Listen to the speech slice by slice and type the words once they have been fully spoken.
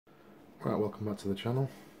Right, welcome back to the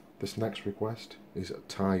channel. This next request is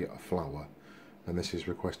Thai Flower, and this is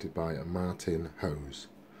requested by Martin Hose.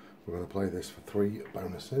 We're going to play this for 3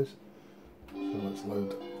 bonuses. So let's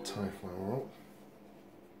load Thai Flower up.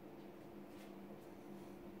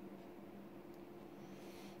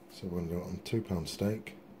 So we're going to do it on £2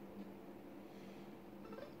 stake.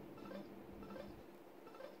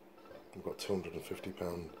 We've got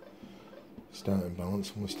 £250 starting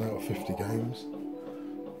balance, and we'll start with 50 games.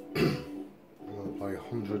 I'm going to play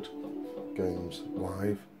 100 games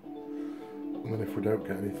live, and then if we don't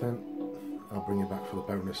get anything, I'll bring you back for the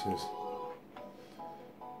bonuses.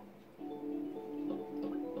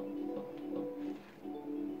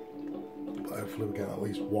 But hopefully we get at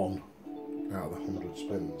least one out of the 100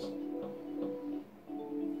 spins.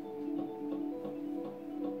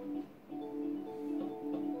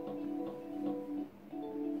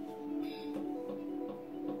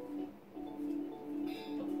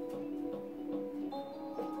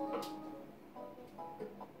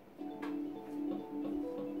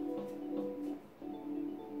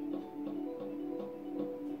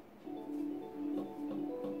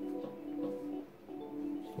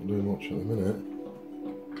 Not doing much at the minute.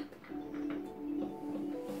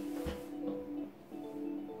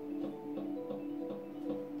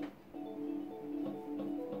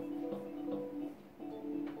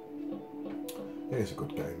 It is a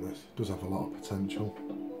good game, this. It does have a lot of potential,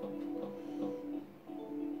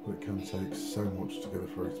 but it can take so much to get the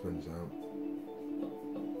free spins out.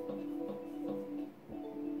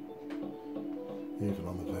 Even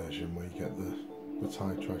on the version where you get the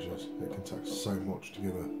Thai treasures, it can take so much to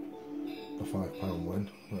give a £5 win.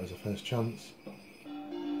 There's a first chance,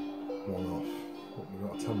 one off. But we've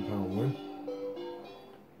got a £10 win.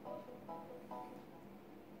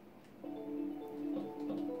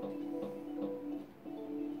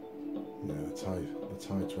 Yeah, the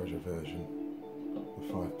Thai treasure version, the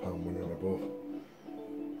 £5 win and above.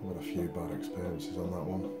 I've had a few bad experiences on that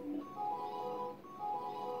one.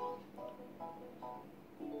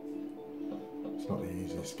 It's not the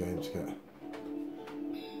easiest game to get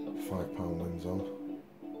 £5 wins on.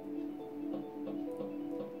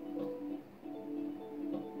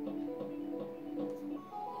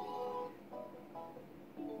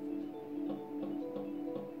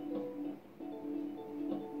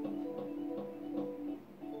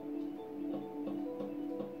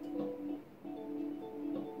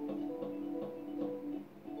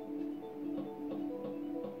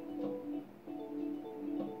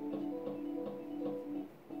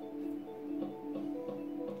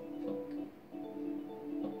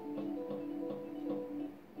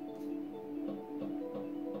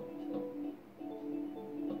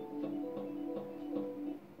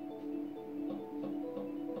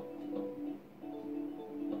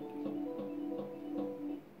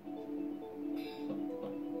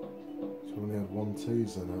 We only had 1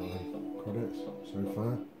 tease then out of credits so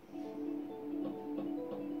far.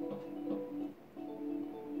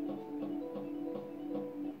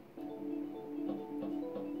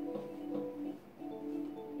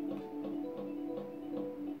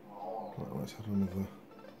 Right, let's add another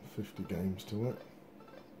 50 games to it.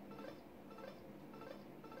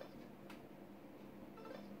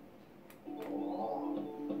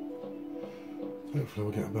 Hopefully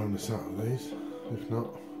we'll get a bonus out of these. If not,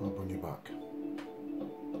 I'll bring you back.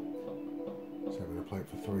 So we're going to play it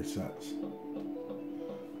for 3 sets.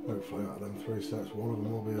 Hopefully out of them 3 sets, one of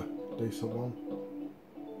them will be a decent one.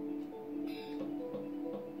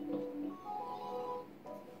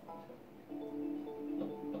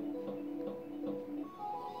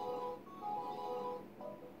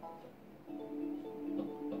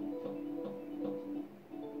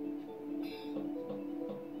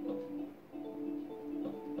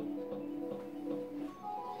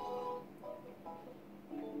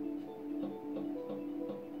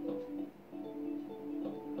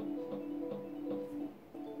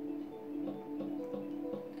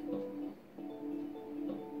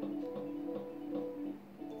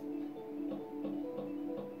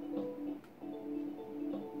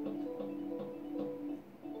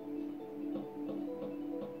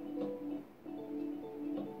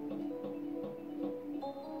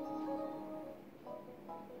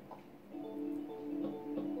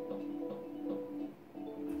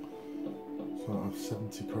 So out of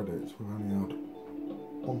 70 credits, we've only had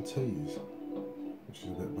 1 tease, which is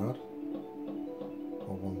a bit bad,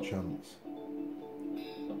 or 1 chance.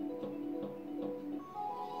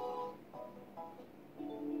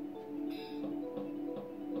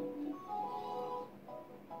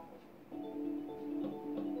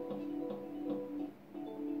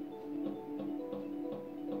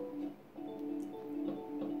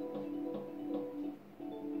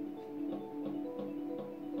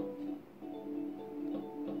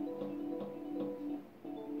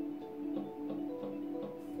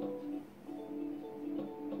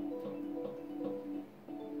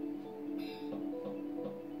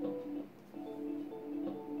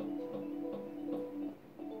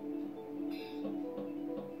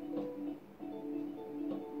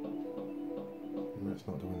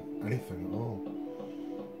 anything at all.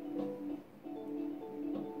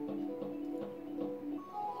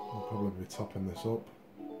 I'll probably be topping this up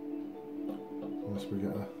unless we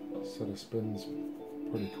get a set of spins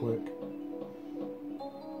pretty quick.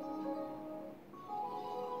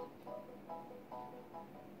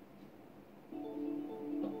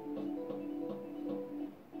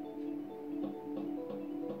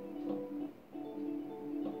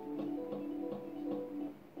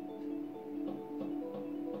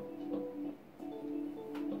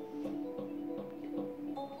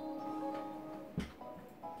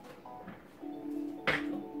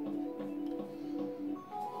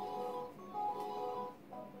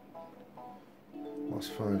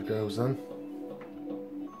 Last 5 goes then.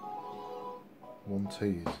 1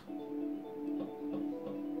 tease.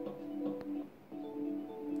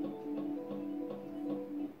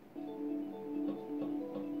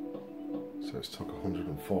 So it's took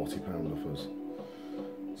 £140 off us.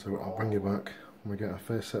 So I'll bring you back when we get our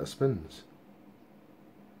first set of spins.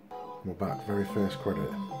 We're back, very first credit.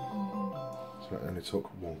 So it only took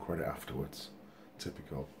 1 credit afterwards.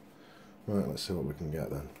 Typical. Right, let's see what we can get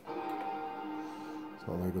then. It's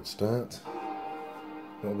not a very good start.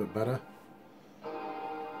 A little bit better.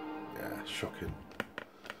 Yeah, shocking.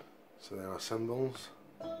 So there are symbols.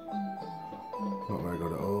 Not very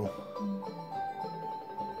good at all.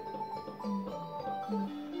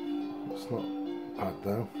 It's not bad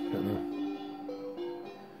though.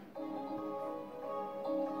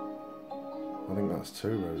 I think that's 2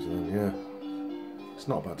 rows then, yeah. It's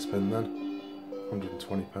not a bad spin then.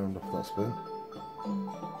 £120 off that spin.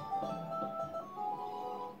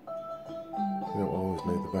 You don't always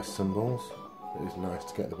need the best symbols. It is nice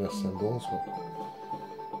to get the best symbols, but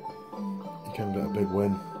you can get a big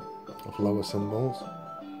win off lower symbols.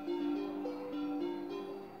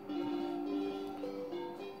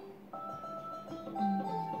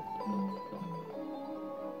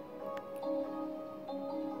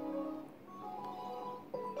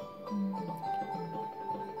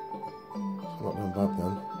 Not doing bad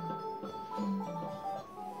then.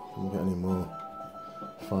 Can we get any more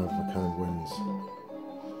 5 of a kind wins?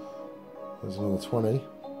 There's another 20.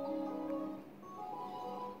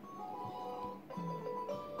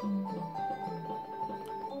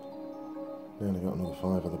 We only got another 5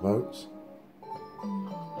 of the boats.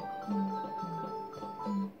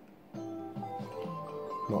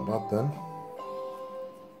 Not bad then.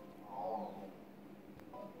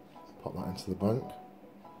 Pop that into the bank.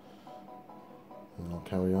 And I'll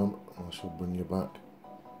carry on. I shall bring you back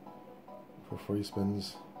for free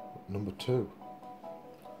spins number 2.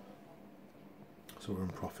 So we're in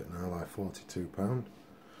profit now by £42.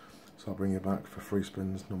 So I'll bring you back for free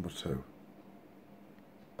spins number 2.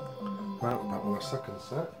 Right, we're back with our second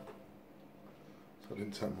set. So it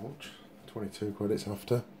didn't take much. 22 credits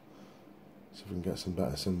after. So if we can get some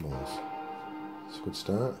better symbols. It's a good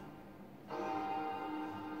start.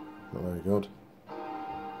 Not very good.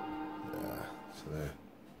 Yeah, so there.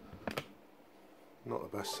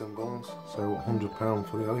 Not the best symbols. So £100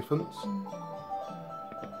 for the elephants.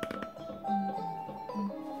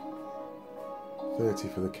 30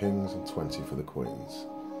 for the kings and 20 for the queens.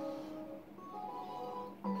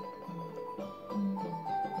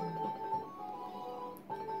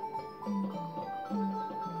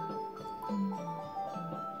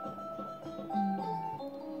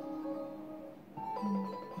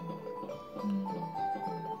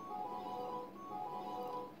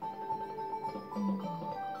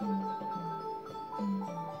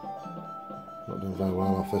 Not doing very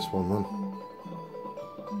well off this one then.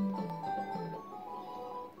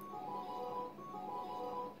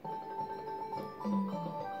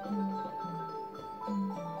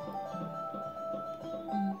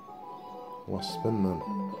 Last spin then.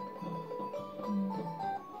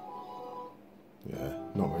 Yeah,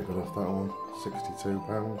 not very good off that one.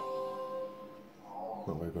 £62.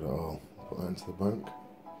 Not very good at all. Put that into the bank.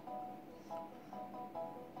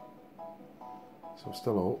 So we're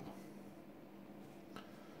still up.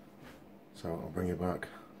 So I'll bring you back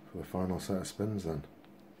for the final set of spins then.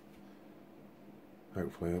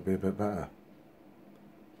 Hopefully it'll be a bit better.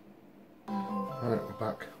 Right, we're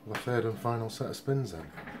back with the third and final set of spins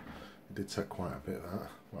then. It did take quite a bit that.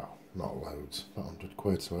 Well, not loads, about 100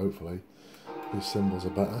 quid, so hopefully these symbols are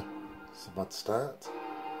better. It's a bad start.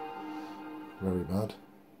 Very bad.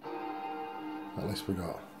 At least we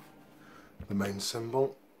got the main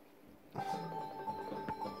symbol.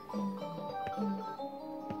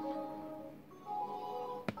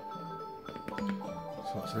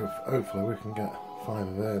 So hopefully we can get 5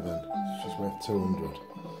 of there then. It's just worth 200.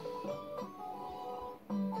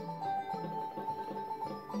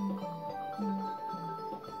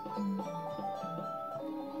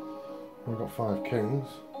 5 kings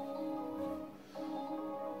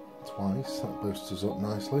twice, that boosts us up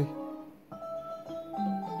nicely.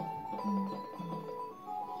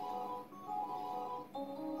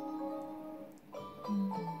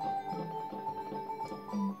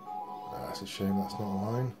 That's a shame that's not a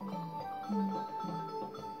line.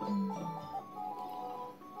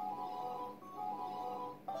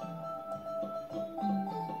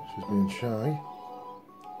 She's being shy.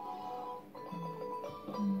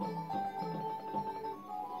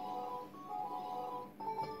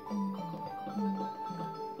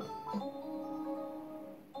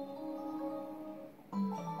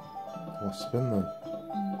 Last spin then.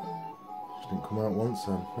 She didn't come out once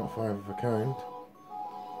then, not 5 of a kind.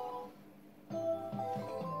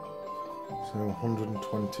 So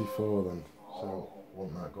 124 then, so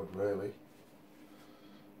wasn't that good really.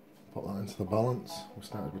 Put that into the balance. We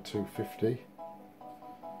started with 250.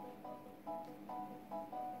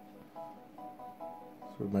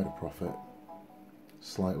 So we've made a profit,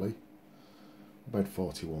 slightly. We made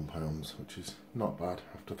 £41, which is not bad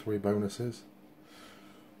after 3 bonuses.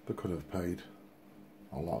 They could have paid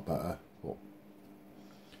a lot better, but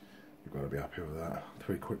you've got to be happy with that.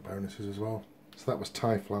 3 quick bonuses as well. So that was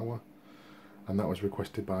Thai flour, and that was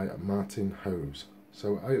requested by Martin Hose.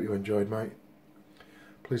 So I hope you enjoyed, mate.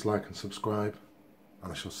 Please like and subscribe,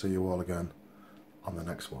 and I shall see you all again on the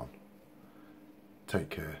next one. Take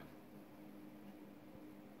care.